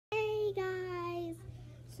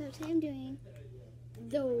So today I'm doing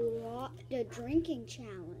the drinking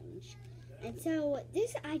challenge. And so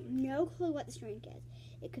this, I have no clue what this drink is.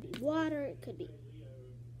 It could be water, it could be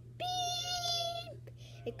beep,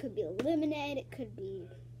 it could be lemonade, it could be,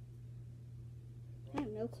 I have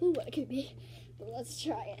no clue what it could be, but let's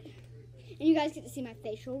try it. And you guys get to see my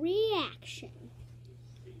facial reaction.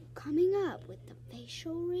 Coming up with the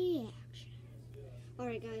facial reaction.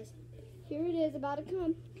 Alright guys, here it is about to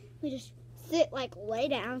come. We just sit, like, lay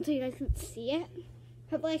down so you guys can see it.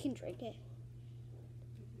 Hopefully I can drink it.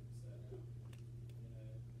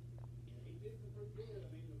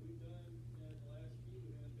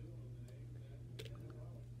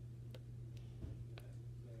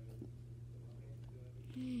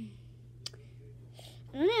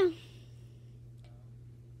 I don't know.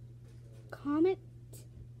 Comment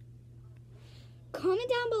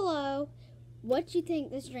down below what you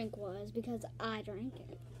think this drink was, because I drank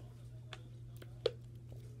it.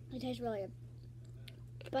 It tastes really good.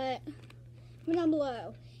 But comment down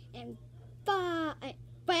below. And 5,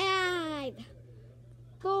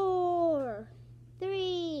 4,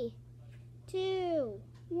 3, 2,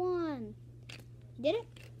 1. Did it?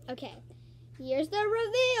 Okay. Here's the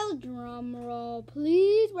reveal. Drum roll,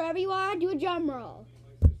 please. Wherever you are, do a drum roll.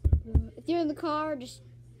 If you're in the car, just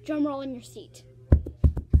drum roll in your seat.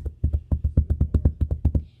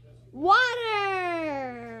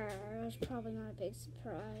 Water! It was probably not a big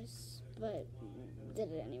surprise, but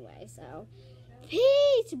did it anyway, so.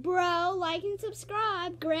 Peace, bro. Like and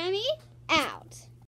subscribe. Grammy, out.